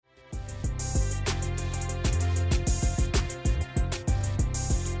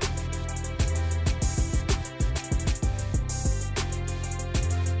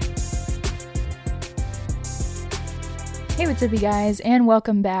what's up, you guys, and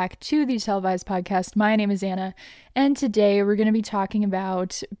welcome back to the Televised Podcast. My name is Anna, and today we're going to be talking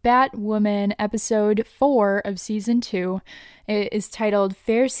about Batwoman episode 4 of season 2. It is titled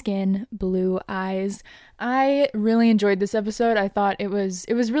Fair Skin, Blue Eyes. I really enjoyed this episode. I thought it was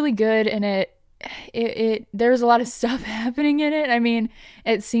really good, and there's a lot of stuff happening in it. I mean,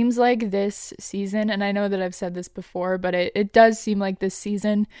 it seems like this season, and I know that I've said this before, but it does seem like this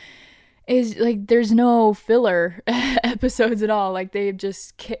season is like there's no filler episodes at all. Like they've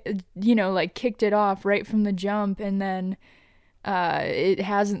just kicked it off right from the jump, and then it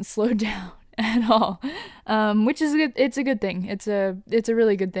hasn't slowed down at all, which is good. It's a good thing. It's a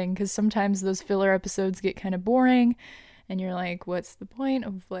really good thing, because sometimes those filler episodes get kind of boring and you're like, what's the point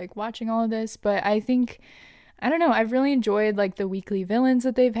of like watching all of this? But I don't know, I've really enjoyed like the weekly villains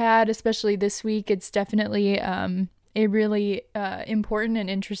that they've had, especially this week. It's definitely a really important and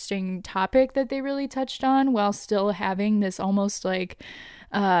interesting topic that they really touched on, while still having this almost like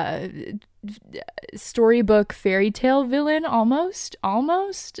storybook fairy tale villain almost.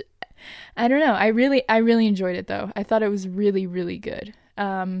 I don't know. I really enjoyed it, though. I thought it was really, really good.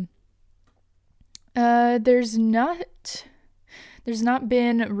 There's not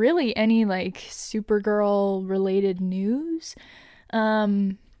been really any like Supergirl related news.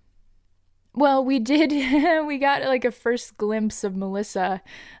 Well, we got like a first glimpse of Melissa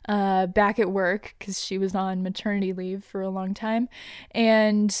back at work, because she was on maternity leave for a long time.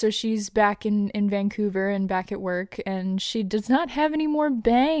 And so she's back in Vancouver and back at work, and she does not have any more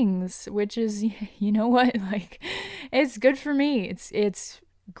bangs, which is, you know what, like, it's good for me. It's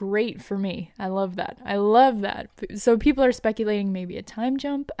great for me. I love that. So people are speculating maybe a time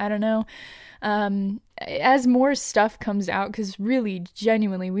jump. I don't know. As more stuff comes out, because really,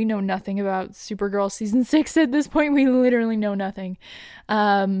 genuinely, we know nothing about Supergirl season 6 at this point. We literally know nothing.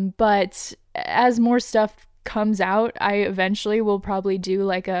 But as more stuff comes out, I eventually will probably do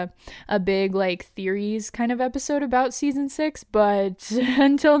like a big like theories kind of episode about season 6. But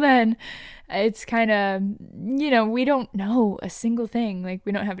until then, it's kind of, we don't know a single thing. Like,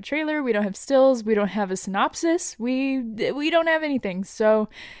 we don't have a trailer, we don't have stills, we don't have a synopsis, we don't have anything. So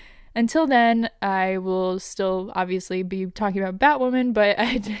until then, I will still obviously be talking about Batwoman, but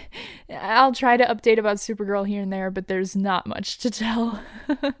I'll try to update about Supergirl here and there, but there's not much to tell.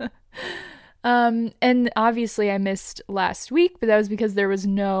 And obviously I missed last week, but that was because there was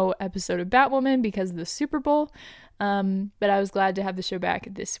no episode of Batwoman because of the Super Bowl. But I was glad to have the show back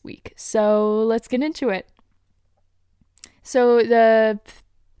this week. So let's get into it. So the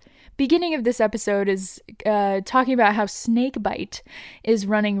beginning of this episode is talking about how snakebite is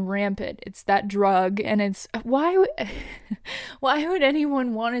running rampant. It's that drug, and it's why would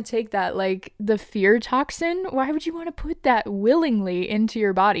anyone want to take that? Like, the fear toxin, why would you want to put that willingly into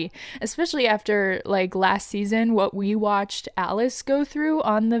your body, especially after like last season, what we watched Alice go through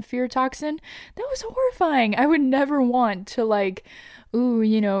on the fear toxin? That was horrifying. I would never want to like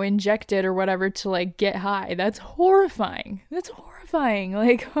inject it or whatever to like get high. That's horrifying.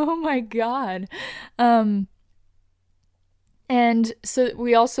 Like, oh my god. And so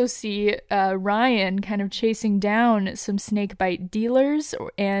we also see Ryan kind of chasing down some snakebite dealers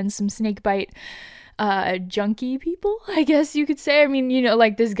and some snakebite junkie people, I guess you could say. I mean,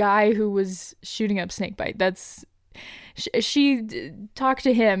 like this guy who was shooting up snakebite. She talked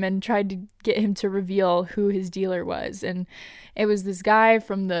to him and tried to get him to reveal who his dealer was, and it was this guy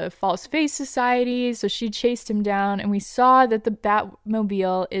from the False Face Society. So she chased him down, and we saw that the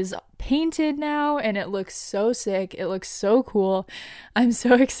Batmobile is painted now, and it looks so sick. It looks so cool. I'm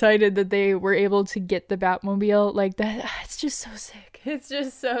so excited that they were able to get the Batmobile like that. It's just so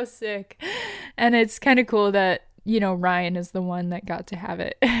sick. And it's kind of cool that, Ryan is the one that got to have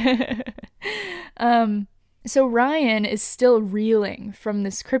it. So Ryan is still reeling from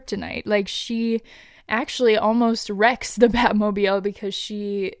this kryptonite. Like, she actually almost wrecks the Batmobile because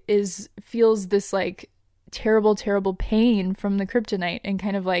she feels this like terrible pain from the kryptonite, and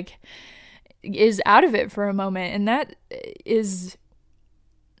kind of like is out of it for a moment. And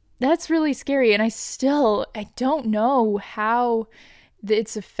that's really scary. And I don't know how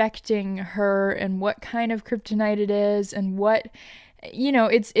it's affecting her and what kind of kryptonite it is, and what,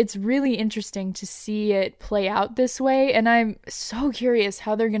 it's really interesting to see it play out this way. And I'm so curious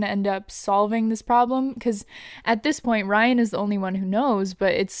how they're going to end up solving this problem, because at this point Ryan is the only one who knows,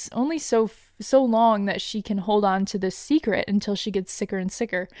 but it's only so long that she can hold on to this secret until she gets sicker and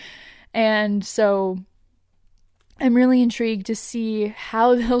sicker. And so I'm really intrigued to see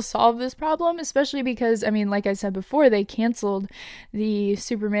how they'll solve this problem, especially because, I mean, like I said before, they canceled the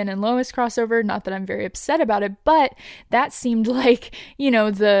Superman and Lois crossover. Not that I'm very upset about it, but that seemed like,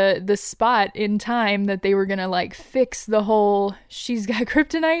 the spot in time that they were gonna like fix the whole she's got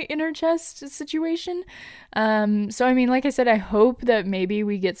kryptonite in her chest situation. So I mean, like I said, I hope that maybe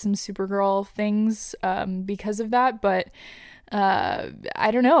we get some Supergirl things because of that, but I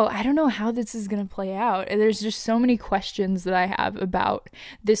don't know. I don't know how this is going to play out. There's just so many questions that I have about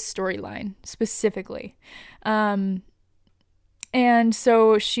this storyline specifically. And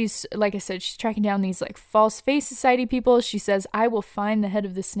so she's, like I said, she's tracking down these like false face society people. She says, I will find the head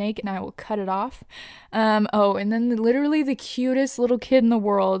of the snake and I will cut it off. And then literally the cutest little kid in the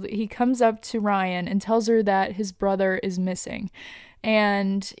world, he comes up to Ryan and tells her that his brother is missing.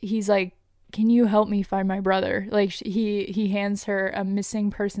 And he's like, can you help me find my brother? Like he hands her a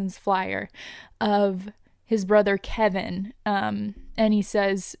missing persons flyer of his brother Kevin. And he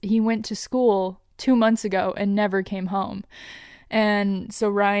says he went to school 2 months ago and never came home. And so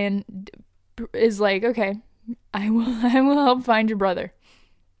Ryan is like, okay, I will help find your brother.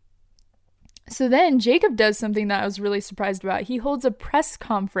 So then Jacob does something that I was really surprised about. He holds a press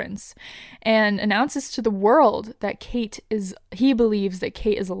conference and announces to the world that he believes that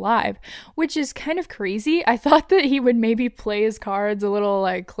Kate is alive, which is kind of crazy. I thought that he would maybe play his cards a little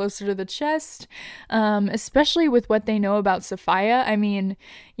like closer to the chest, especially with what they know about Sophia. I mean,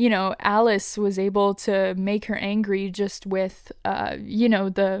 Alice was able to make her angry just with,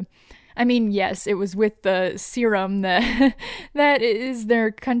 yes, it was with the serum that is their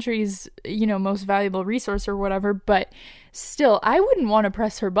country's, most valuable resource or whatever, but still, I wouldn't want to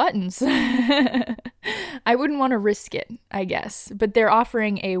press her buttons. I wouldn't want to risk it, I guess. But they're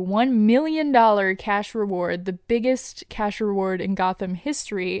offering a $1 million cash reward, the biggest cash reward in Gotham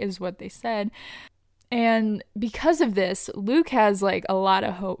history, is what they said. And because of this, Luke has like a lot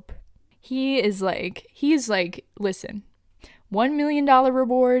of hope. He's like, listen, $1 million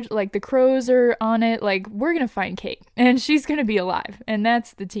reward, like the crows are on it, like we're gonna find Kate and she's gonna be alive, and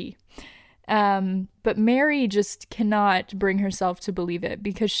that's the tea. But Mary just cannot bring herself to believe it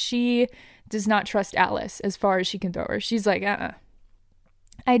because she does not trust Alice as far as she can throw her. She's like,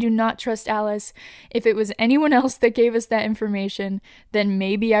 I do not trust Alice. If it was anyone else that gave us that information, then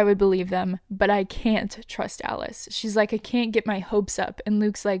maybe I would believe them, but I can't trust Alice. She's like, I can't get my hopes up. And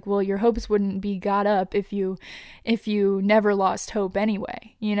Luke's like, well, your hopes wouldn't be got up if you never lost hope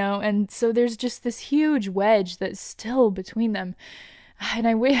anyway, And so there's just this huge wedge that's still between them. And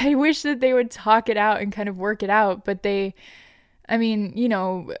I wish that they would talk it out and kind of work it out, but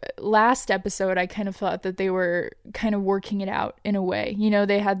last episode, I kind of thought that they were kind of working it out in a way.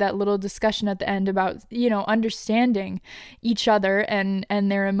 They had that little discussion at the end about, understanding each other and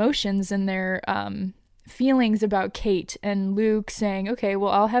their emotions and their feelings about Kate, and Luke saying, okay,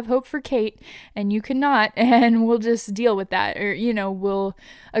 well, I'll have hope for Kate and you cannot, and we'll just deal with that, or, we'll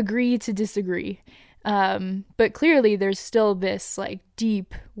agree to disagree. But clearly there's still this like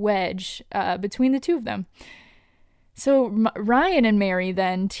deep wedge between the two of them. So Ryan and Mary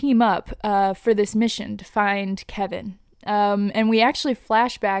then team up for this mission to find Kevin. And we actually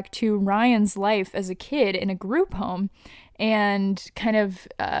flash back to Ryan's life as a kid in a group home. And kind of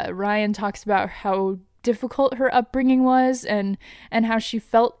Ryan talks about how difficult her upbringing was and how she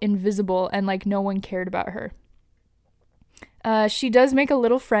felt invisible and like no one cared about her. She does make a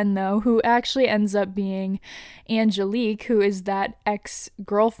little friend, though, who actually ends up being Angelique, who is that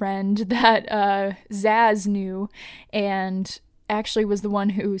ex-girlfriend that Zaz knew and actually was the one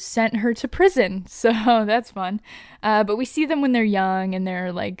who sent her to prison. So that's fun. But we see them when they're young and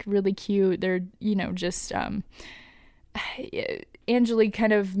they're like really cute. They're, just Angelique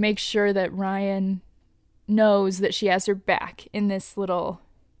kind of makes sure that Ryan knows that she has her back in this little,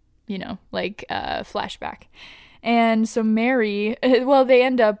 flashback. And so Mary, they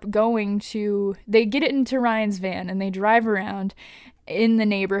end up they get it into Ryan's van and they drive around in the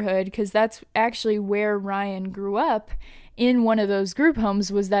neighborhood because that's actually where Ryan grew up. In one of those group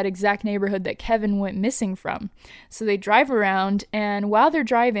homes was that exact neighborhood that Kevin went missing from. So they drive around, and while they're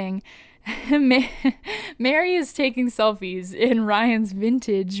driving, Mary is taking selfies in Ryan's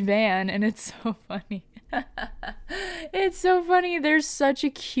vintage van, and it's so funny. It's so funny. They're such a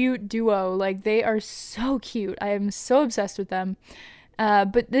cute duo. Like, they are so cute. I am so obsessed with them.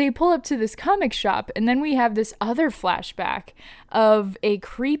 But they pull up to this comic shop, and then we have this other flashback of a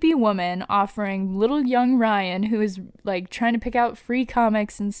creepy woman offering little young Ryan, who is like trying to pick out free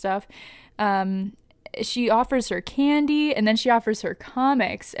comics and stuff. She offers her candy, and then she offers her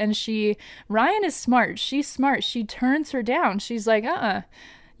comics, and Ryan is smart. She's smart. She turns her down. She's like,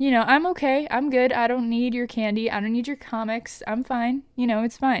 I'm okay. I'm good. I don't need your candy. I don't need your comics. I'm fine.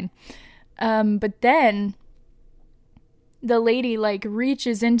 It's fine. But then the lady like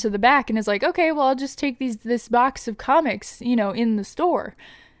reaches into the back and is like, okay, well, I'll just take this box of comics, in the store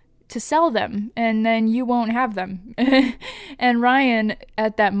to sell them, and then you won't have them. And Ryan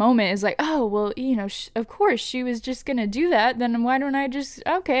at that moment is like, oh, well, of course she was just gonna do that, then why don't I just,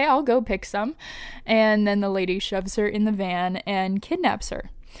 okay, I'll go pick some. And then the lady shoves her in the van and kidnaps her.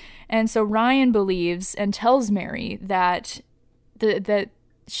 And so Ryan believes and tells Mary that that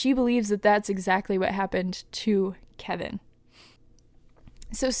she believes that that's exactly what happened to Kevin.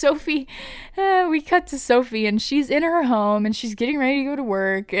 So Sophie, we cut to Sophie, and she's in her home, and she's getting ready to go to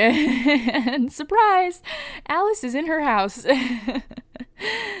work, and surprise, Alice is in her house.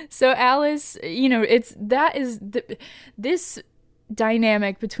 So Alice, this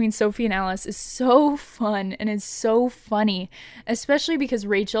dynamic between Sophie and Alice is so fun, and it's so funny, especially because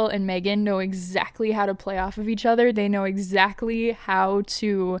Rachel and Megan know exactly how to play off of each other. They know exactly how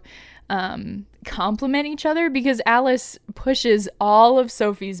to compliment each other, because Alice pushes all of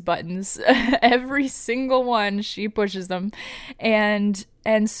Sophie's buttons. Every single one, she pushes them. And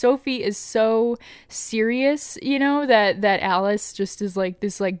Sophie is so serious, that Alice just is like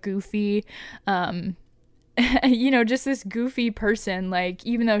this like goofy just this goofy person. Like,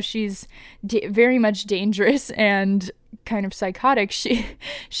 even though she's very much dangerous and kind of psychotic, she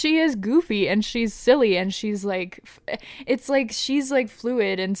is goofy and she's silly, and she's like, it's like she's like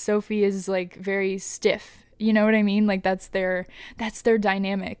fluid and Sophie is like very stiff. You know what I mean? Like that's their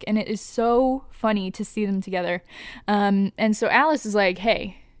dynamic, and it is so funny to see them together. And so Alice is like,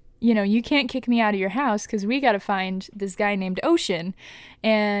 hey, you can't kick me out of your house, because we got to find this guy named Ocean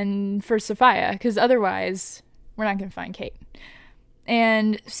and for Sophia, because otherwise we're not going to find Kate.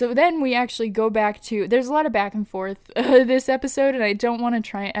 And so then we actually go back to, there's a lot of back and forth this episode, and I don't want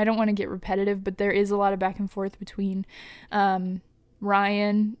to get repetitive, but there is a lot of back and forth between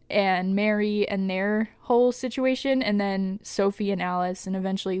Ryan and Mary and their whole situation, and then Sophie and Alice, and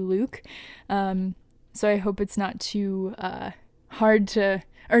eventually Luke. So I hope it's not too hard to,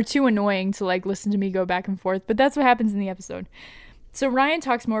 or too annoying to like listen to me go back and forth, but that's what happens in the episode. So Ryan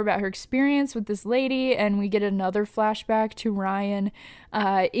talks more about her experience with this lady, and we get another flashback to Ryan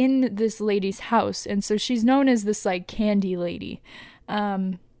in this lady's house. And so she's known as this like candy lady.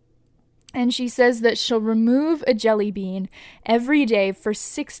 And she says that she'll remove a jelly bean every day for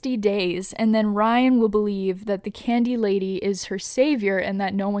 60 days, and then Ryan will believe that the candy lady is her savior and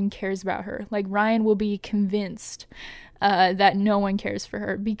that no one cares about her. Like, Ryan will be convinced that no one cares for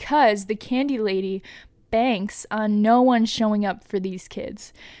her, because the candy lady banks on no one showing up for these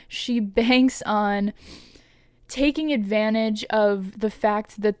kids. She banks on taking advantage of the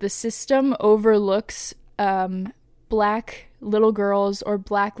fact that the system overlooks black little girls or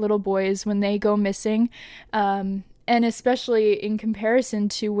black little boys when they go missing, and especially in comparison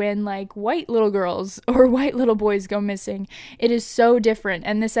to when like white little girls or white little boys go missing. It is so different,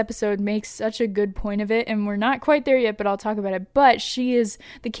 and this episode makes such a good point of it, and we're not quite there yet, but I'll talk about it. But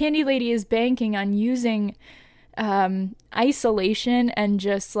the candy lady is banking on using isolation and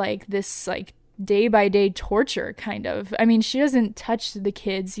just like this like day-by-day torture, kind of. I mean, she doesn't touch the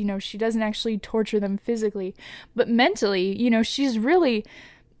kids, she doesn't actually torture them physically, but mentally, she's really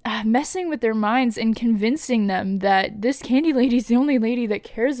messing with their minds and convincing them that this candy lady's the only lady that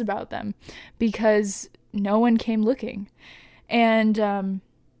cares about them, because no one came looking. And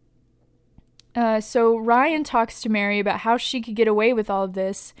so Ryan talks to Mary about how she could get away with all of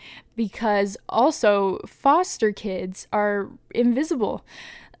this, because also foster kids are invisible.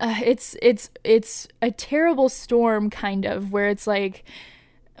 It's a terrible storm, kind of, where it's like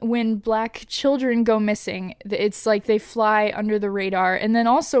when black children go missing, it's like they fly under the radar. And then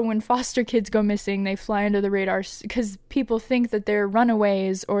also when foster kids go missing, they fly under the radar because people think that they're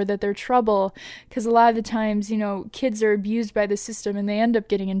runaways or that they're trouble, because a lot of the times, kids are abused by the system and they end up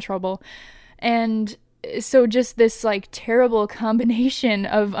getting in trouble. And so just this like terrible combination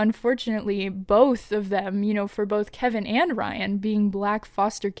of, unfortunately, both of them, for both Kevin and Ryan being black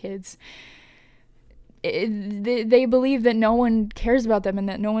foster kids, they believe that no one cares about them and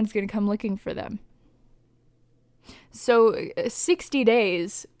that no one's going to come looking for them. So 60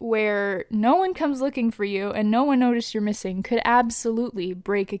 days where no one comes looking for you and no one noticed you're missing could absolutely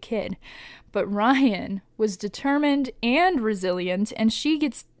break a kid. But Ryan was determined and resilient, and she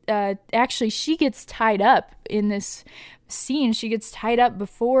gets tied up in this scene. She gets tied up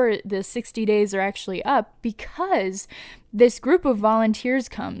before the 60 days are actually up, because this group of volunteers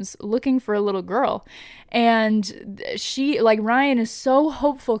comes looking for a little girl, and she, like, Ryan is so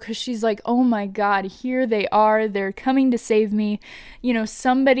hopeful because she's like, oh my god, here they are, they're coming to save me, you know,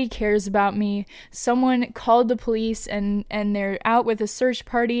 somebody cares about me, someone called the police, and they're out with a search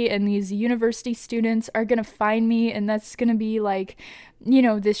party, and these university students are gonna find me, and that's gonna be like, you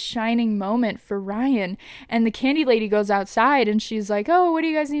know, this shining moment for Ryan. And the candy lady goes outside and she's like, oh, what do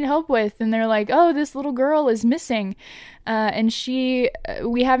you guys need help with? And they're like, oh, this little girl is missing, and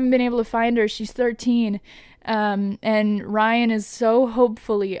we haven't been able to find her, she's 13. And Ryan is so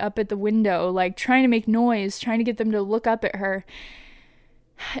hopefully up at the window, like trying to make noise, trying to get them to look up at her.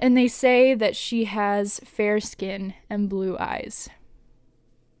 And they say that she has fair skin and blue eyes.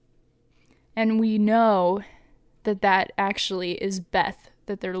 And we know that actually is Beth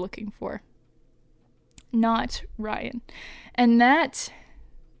that they're looking for, not Ryan. And that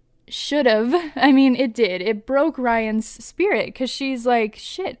should have, I mean, it did. It broke Ryan's spirit because she's like,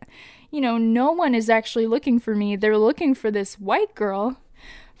 shit, you know, no one is actually looking for me. They're looking for this white girl,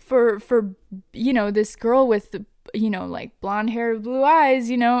 for you know, this girl with, you know, like blonde hair, blue eyes,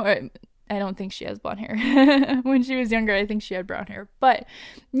 you know. I don't think she has blonde hair. When she was younger, I think she had brown hair. But,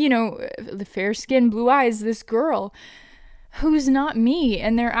 you know, the fair skin, blue eyes, this girl who's not me.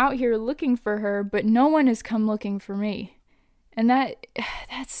 And they're out here looking for her, but no one has come looking for me. And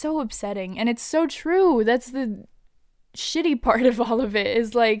that's so upsetting. And it's so true. That's the shitty part of all of it,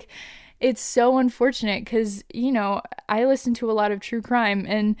 is like, it's so unfortunate because, you know, I listen to a lot of true crime,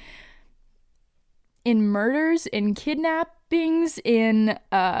 and in murders, in kidnappings, in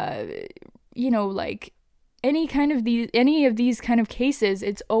you know, like any of these kind of cases,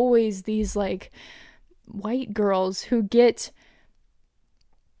 it's always these like white girls who get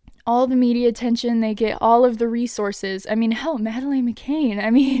all the media attention, they get all of the resources. I mean, hell, Madeleine McCann, I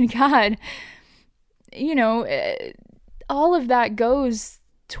mean, god, you know, all of that goes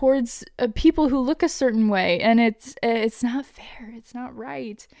towards people who look a certain way, and it's not fair, it's not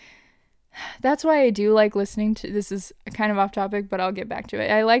right. That's why I do like listening to, this is kind of off topic, but I'll get back to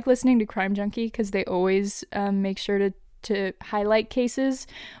it. I like listening to Crime Junkie because they always make sure to highlight cases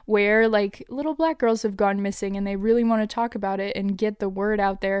where like little black girls have gone missing, and they really want to talk about it and get the word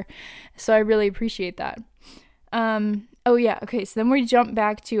out there. So I really appreciate that. Oh yeah, okay, so then we jump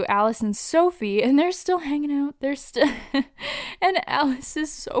back to Alice and Sophie, and they're still hanging out. They're still and Alice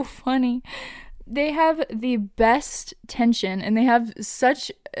is so funny. They have the best tension, and they have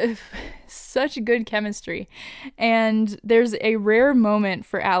such good chemistry. And there's a rare moment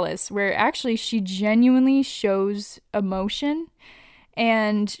for Alice where actually she genuinely shows emotion,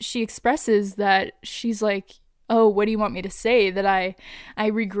 and she expresses that she's like, oh, what do you want me to say? That I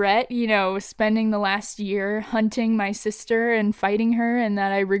regret, you know, spending the last year hunting my sister and fighting her, and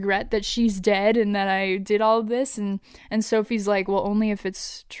that I regret that she's dead and that I did all of this. And Sophie's like, well, only if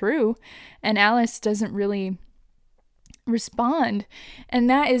it's true. And Alice doesn't really respond. And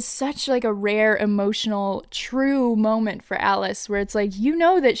that is such like a rare, emotional, true moment for Alice, where it's like, you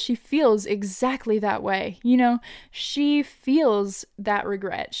know, that she feels exactly that way. You know, she feels that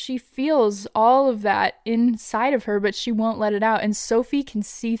regret. She feels all of that inside of her, but she won't let it out. And Sophie can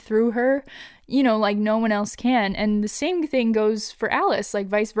see through her, you know, like no one else can. And the same thing goes for Alice, like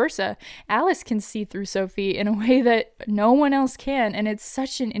vice versa. Alice can see through Sophie in a way that no one else can. And it's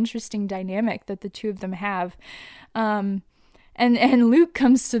such an interesting dynamic that the two of them have. And Luke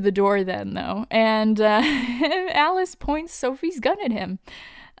comes to the door then, though, and Alice points Sophie's gun at him.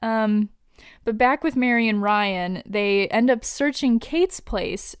 But back with Mary and Ryan, they end up searching Kate's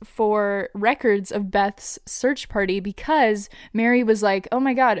place for records of Beth's search party, because Mary was like, oh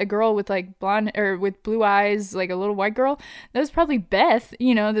my god, a girl with like blonde or with blue eyes, like a little white girl, that was probably Beth,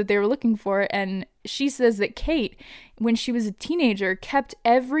 you know, that they were looking for. And she says that Kate, when she was a teenager, kept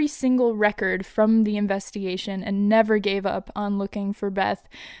every single record from the investigation and never gave up on looking for Beth,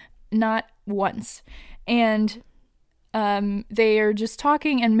 not once. And they are just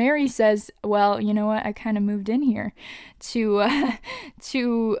talking, and Mary says, well, you know what, I kind of moved in here to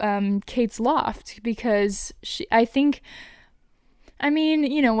Kate's loft because I think, I mean,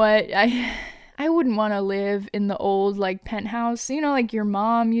 you know what, I wouldn't want to live in the old like penthouse, you know, like your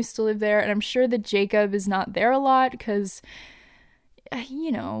mom used to live there. And I'm sure that Jacob is not there a lot because,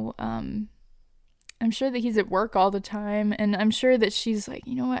 you know, I'm sure that he's at work all the time, and I'm sure that she's like,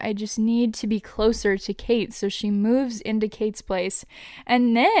 you know what, I just need to be closer to Kate. So she moves into Kate's place,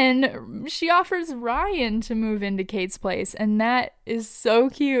 and then she offers Ryan to move into Kate's place, and that is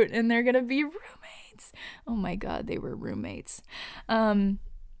so cute, and they're gonna be roommates. Oh my god, they were roommates. But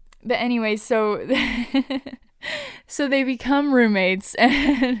anyway, so So they become roommates,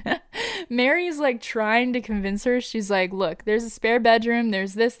 and Mary's like trying to convince her. She's like, look, there's a spare bedroom,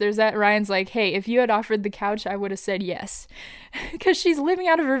 there's this, there's that. Ryan's like, hey, if you had offered the couch, I would have said yes. Because she's living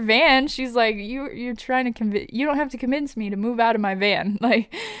out of her van. She's like, you're trying to convince, you don't have to convince me to move out of my van.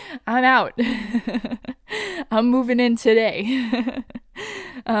 Like, I'm out. I'm moving in today.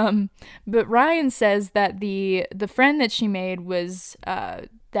 But Ryan says that the friend that she made was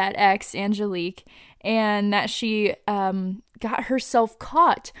that ex, Angelique, and that she got herself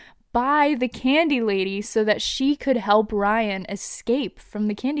caught by the candy lady so that she could help Ryan escape from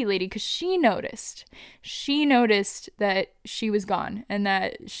the candy lady, because she noticed that she was gone and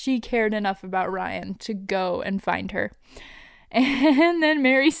that she cared enough about Ryan to go and find her. And then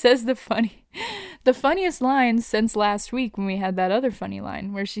Mary says the funniest line since last week when we had that other funny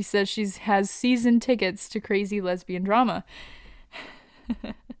line where she says she has season tickets to crazy lesbian drama.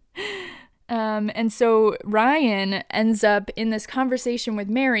 And so Ryan ends up in this conversation with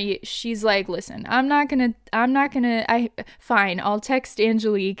Mary. She's like, listen, fine, I'll text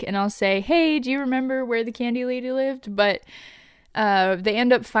Angelique and I'll say, hey, do you remember where the candy lady lived? But they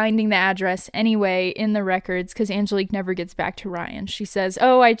end up finding the address anyway in the records, because Angelique never gets back to Ryan. She says,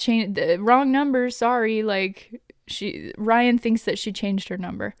 oh, I changed the wrong number, sorry. Like, Ryan thinks that she changed her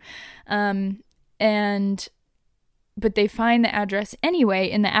number. But they find the address anyway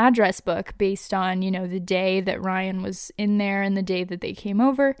in the address book based on, the day that Ryan was in there and the day that they came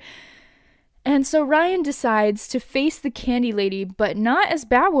over. And so Ryan decides to face the candy lady, but not as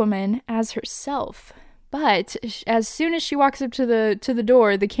Batwoman, as herself. But as soon as she walks up to the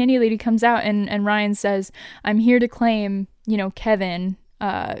door, the candy lady comes out and Ryan says, I'm here to claim, Kevin.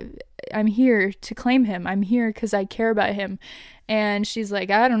 I'm here to claim him. I'm here because I care about him. And she's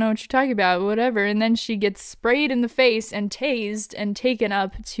like, I don't know what you're talking about, whatever. And then she gets sprayed in the face and tased and taken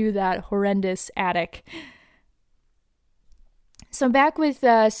up to that horrendous attic. So back with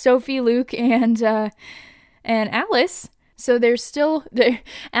Sophie, Luke, and Alice. So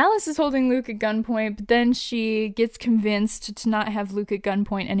Alice is holding Luke at gunpoint, but then she gets convinced to not have Luke at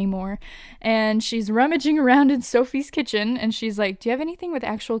gunpoint anymore. And she's rummaging around in Sophie's kitchen, and she's like, do you have anything with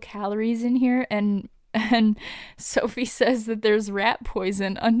actual calories in here? And Sophie says that there's rat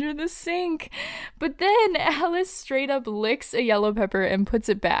poison under the sink. But then Alice straight up licks a yellow pepper and puts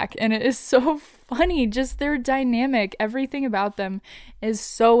it back. And it is so funny. Just their dynamic. Everything about them is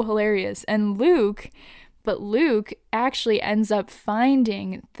so hilarious. And Luke actually ends up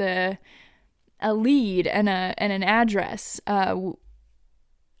finding a lead and an address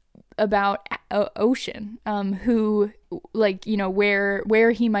about Ocean, who, like,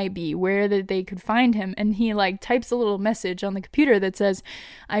 where he might be, where that they could find him. And he like types a little message on the computer that says,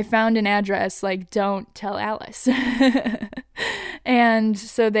 I found an address, like, don't tell Alice. And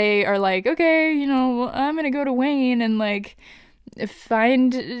so they are like, okay, I'm gonna go to Wayne and like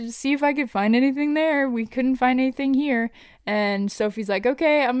see if I could find anything there. We couldn't find anything here. And Sophie's like,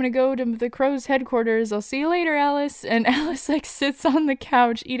 okay, I'm gonna go to the Crow's headquarters. I'll see you later, Alice. And Alice like sits on the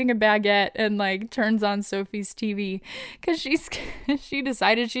couch eating a baguette and like turns on Sophie's TV because she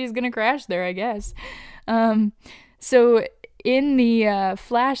decided she's gonna crash there, I guess. So in the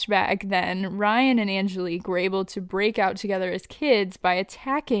flashback then, Ryan and Angelique were able to break out together as kids by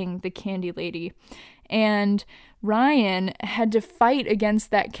attacking the candy lady. And Ryan had to fight against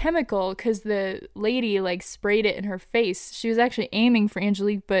that chemical because the lady like sprayed it in her face. She was actually aiming for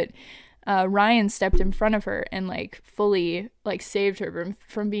Angelique, but Ryan stepped in front of her and like fully like saved her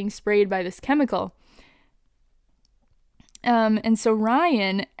from being sprayed by this chemical. And so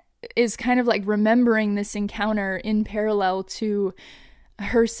Ryan is kind of like remembering this encounter in parallel to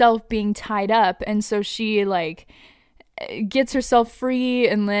herself being tied up. And so she like gets herself free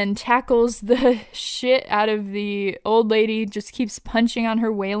and then tackles the shit out of the old lady, just keeps punching on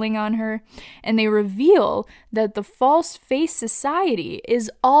her, wailing on her. And they reveal that the False Face Society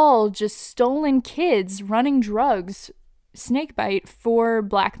is all just stolen kids running drugs, snakebite, for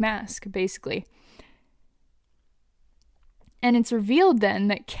Black Mask, basically. And it's revealed then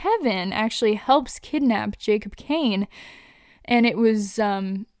that Kevin actually helps kidnap Jacob Kane, and it was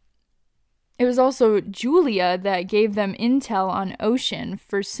also Julia that gave them intel on Ocean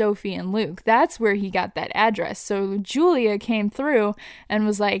for Sophie and Luke. That's where he got that address. So Julia came through and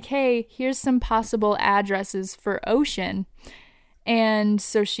was like, hey, here's some possible addresses for Ocean. And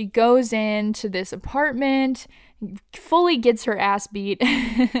so she goes into this apartment, fully gets her ass beat.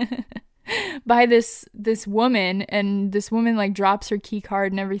 by this woman, and this woman like drops her key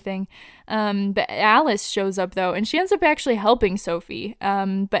card and everything. But Alice shows up though, and she ends up actually helping Sophie.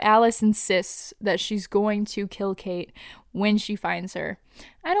 But Alice insists that she's going to kill Kate when she finds her.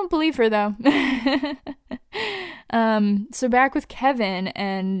 I don't believe her though. So back with Kevin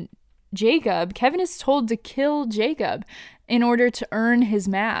and Jacob, Kevin is told to kill Jacob in order to earn his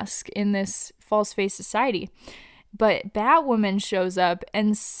mask in this false face society. But Batwoman shows up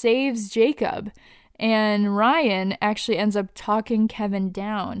and saves Jacob, and Ryan actually ends up talking Kevin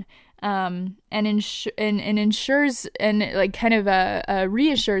down, and ensures and like kind of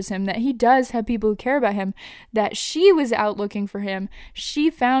reassures him that he does have people who care about him, that she was out looking for him, she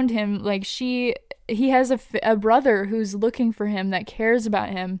found him, like he has a brother who's looking for him that cares about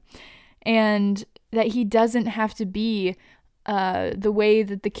him, and that he doesn't have to be the way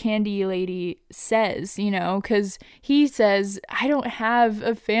that the candy lady says, you know, because he says, I don't have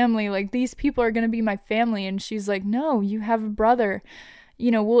a family, like these people are going to be my family, and she's like, no, you have a brother, you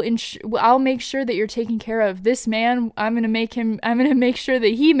know, I'll make sure that you're taken care of. This man, I'm going to make sure that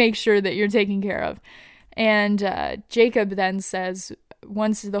he makes sure that you're taken care of. And Jacob then says,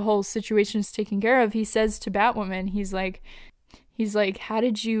 once the whole situation is taken care of, he says to Batwoman, he's like, how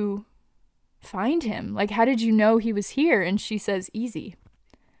did you find him? Like, how did you know he was here? And she says, easy.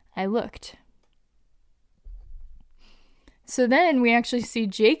 I looked. So then we actually see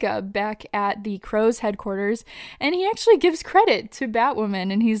Jacob back at the Crow's headquarters, and he actually gives credit to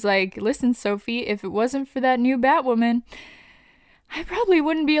Batwoman, and he's like, listen, Sophie, if it wasn't for that new Batwoman, I probably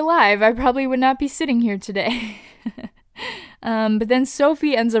wouldn't be alive. I probably would not be sitting here today. But then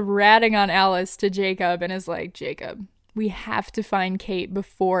Sophie ends up ratting on Alice to Jacob and is like, Jacob, we have to find Kate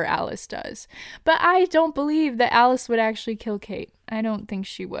before Alice does. But I don't believe that Alice would actually kill Kate. I don't think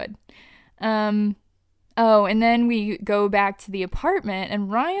she would. Oh, and then we go back to the apartment,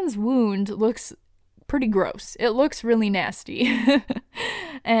 and Ryan's wound looks pretty gross. It looks really nasty.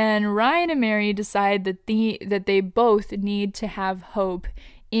 And Ryan and Mary decide that they both need to have hope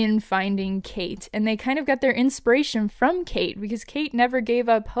in finding Kate. And they kind of got their inspiration from Kate, because Kate never gave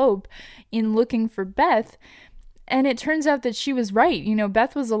up hope in looking for Beth. And it turns out that she was right. You know,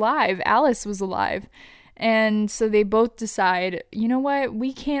 Beth was alive. Alice was alive. And so they both decide, you know what?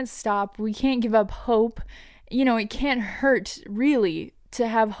 We can't stop. We can't give up hope. You know, it can't hurt, really, to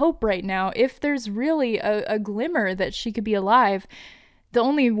have hope right now. If there's really a glimmer that she could be alive, the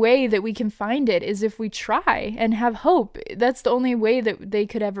only way that we can find it is if we try and have hope. That's the only way that they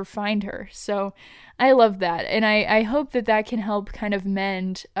could ever find her. So I love that. And I hope that can help kind of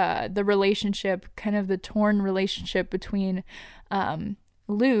mend the relationship, kind of the torn relationship between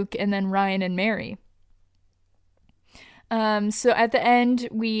Luke and then Ryan and Mary. So at the end,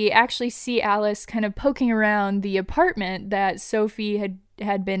 we actually see Alice kind of poking around the apartment that Sophie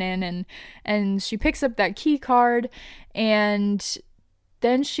had been in, and she picks up that key card, and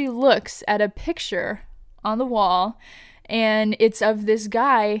then she looks at a picture on the wall, and it's of this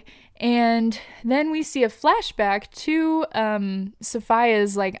guy. And then we see a flashback to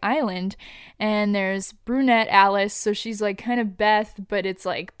Sophia's like island, and there's brunette Alice, so she's like kind of Beth, but it's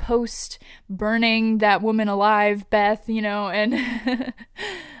like post burning that woman alive Beth, you know, and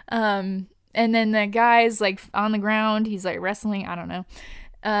and then the guy's like on the ground, he's like wrestling, I don't know,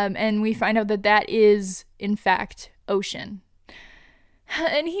 and we find out that is in fact Ocean,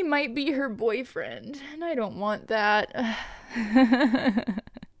 and he might be her boyfriend, and I don't want that.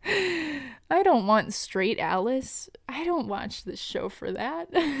 I don't want straight Alice. I don't watch this show for that.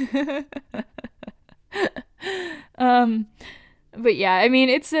 But yeah, I mean,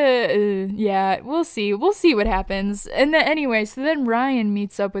 it's yeah, we'll see what happens. And then anyway, so then Ryan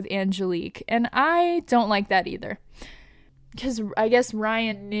meets up with Angelique, and I don't like that either, because I guess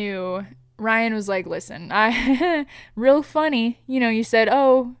Ryan was like, listen, real funny, you know, you said,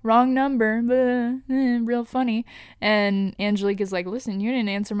 oh, wrong number, real funny. And Angelique is like, listen, you didn't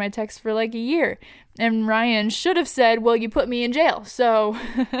answer my text for like a year. And Ryan should have said, well, you put me in jail. So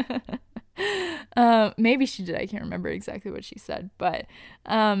maybe she did. I can't remember exactly what she said, but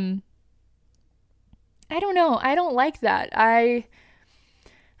I don't know. I don't like that. I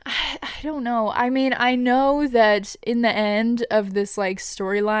don't know. I mean, I know that in the end of this like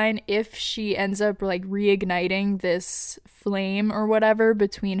storyline, if she ends up like reigniting this flame or whatever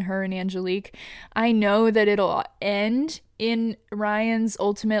between her and Angelique, I know that it'll end in Ryan's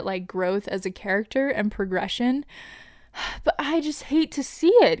ultimate like growth as a character and progression. But I just hate to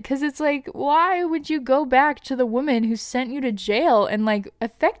see it, because it's like, why would you go back to the woman who sent you to jail and like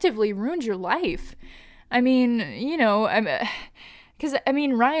effectively ruined your life? I mean, you know, Because, I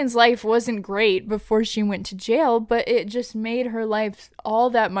mean, Ryan's life wasn't great before she went to jail, but it just made her life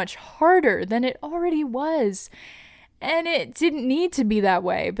all that much harder than it already was. And it didn't need to be that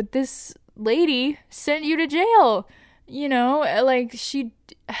way. But this lady sent you to jail. You know, like,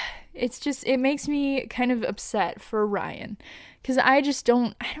 it makes me kind of upset for Ryan. Because I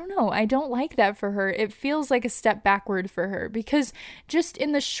don't know, I don't like that for her. It feels like a step backward for her. Because just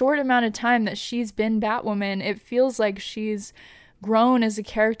in the short amount of time that she's been Batwoman, it feels like she's grown as a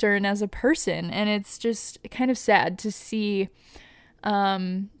character and as a person, and it's just kind of sad to see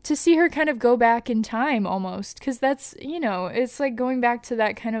her kind of go back in time almost, because that's, you know, it's like going back to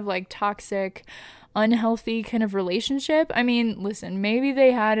that kind of like toxic, unhealthy kind of relationship. I mean, listen, maybe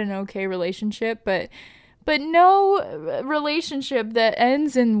they had an okay relationship, but no relationship that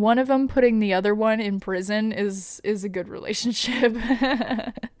ends in one of them putting the other one in prison is a good relationship.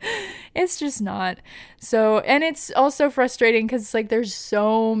 It's just not. So, and it's also frustrating because it's like there's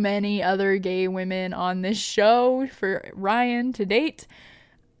so many other gay women on this show for Ryan to date.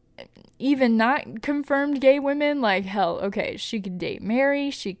 Even not confirmed gay women, like, hell, okay, she could date Mary,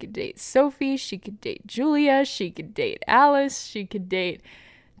 she could date Sophie, she could date Julia, she could date Alice, she could date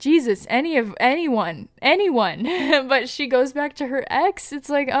Jesus, anyone, but she goes back to her ex. It's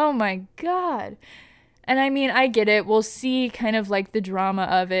like, oh my God. And I mean, I get it. We'll see kind of like the drama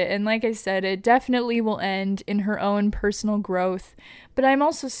of it. And like I said, it definitely will end in her own personal growth. But I'm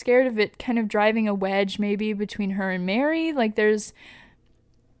also scared of it kind of driving a wedge maybe between her and Mary. Like there's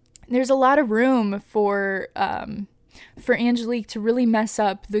a lot of room for Angelique to really mess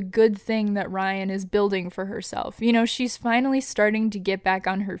up the good thing that Ryan is building for herself. You know, she's finally starting to get back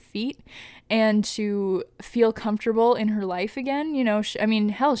on her feet and to feel comfortable in her life again. You know,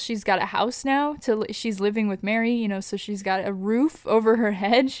 she's got a house now. She's living with Mary, you know, so she's got a roof over her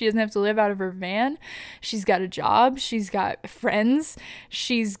head. She doesn't have to live out of her van. She's got a job. She's got friends.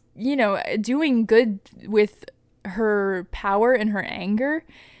 She's, you know, doing good with her power and her anger.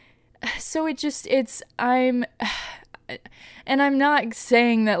 So I'm not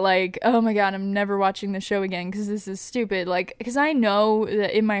saying that like, oh my God, I'm never watching the show again because this is stupid. Like, because I know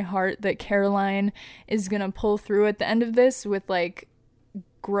that in my heart that Caroline is going to pull through at the end of this with like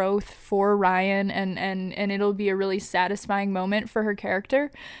growth for Ryan and it'll be a really satisfying moment for her character.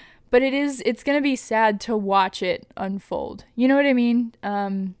 But it's going to be sad to watch it unfold. You know what I mean?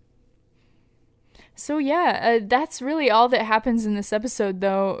 So yeah, that's really all that happens in this episode,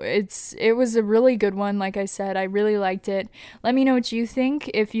 though. It was a really good one, like I said. I really liked it. Let me know what you think.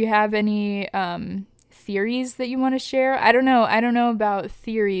 If you have any theories that you want to share. I don't know about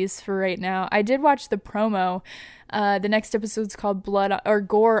theories for right now. I did watch the promo. The next episode's called Blood or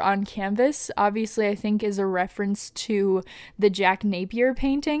Gore on Canvas. Obviously, I think is a reference to the Jack Napier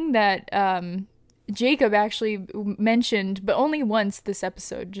painting that Jacob actually mentioned, but only once this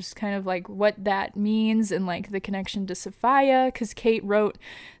episode, just kind of like what that means and like the connection to Sophia, because Kate wrote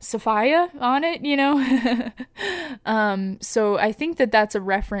Sophia on it, you know. So I think that that's a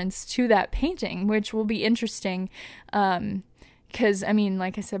reference to that painting, which will be interesting, because I mean,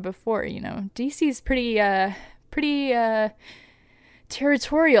 like I said before, you know, DC's pretty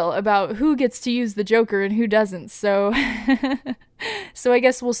territorial about who gets to use the Joker and who doesn't, so so I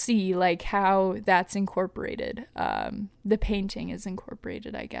guess we'll see like how that's incorporated, the painting is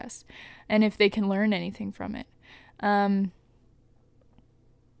incorporated, I guess, and if they can learn anything from it.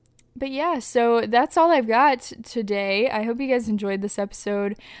 But yeah, so that's all I've got today. I hope you guys enjoyed this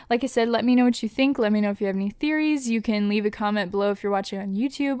episode. Like I said, let me know what you think. Let me know if you have any theories. You can leave a comment below if you're watching on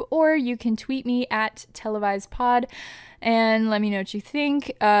YouTube, or you can tweet me at televisedpod and let me know what you think.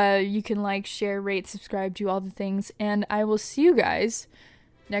 You can like, share, rate, subscribe, do all the things, and I will see you guys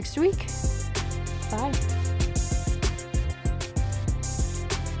next week. Bye.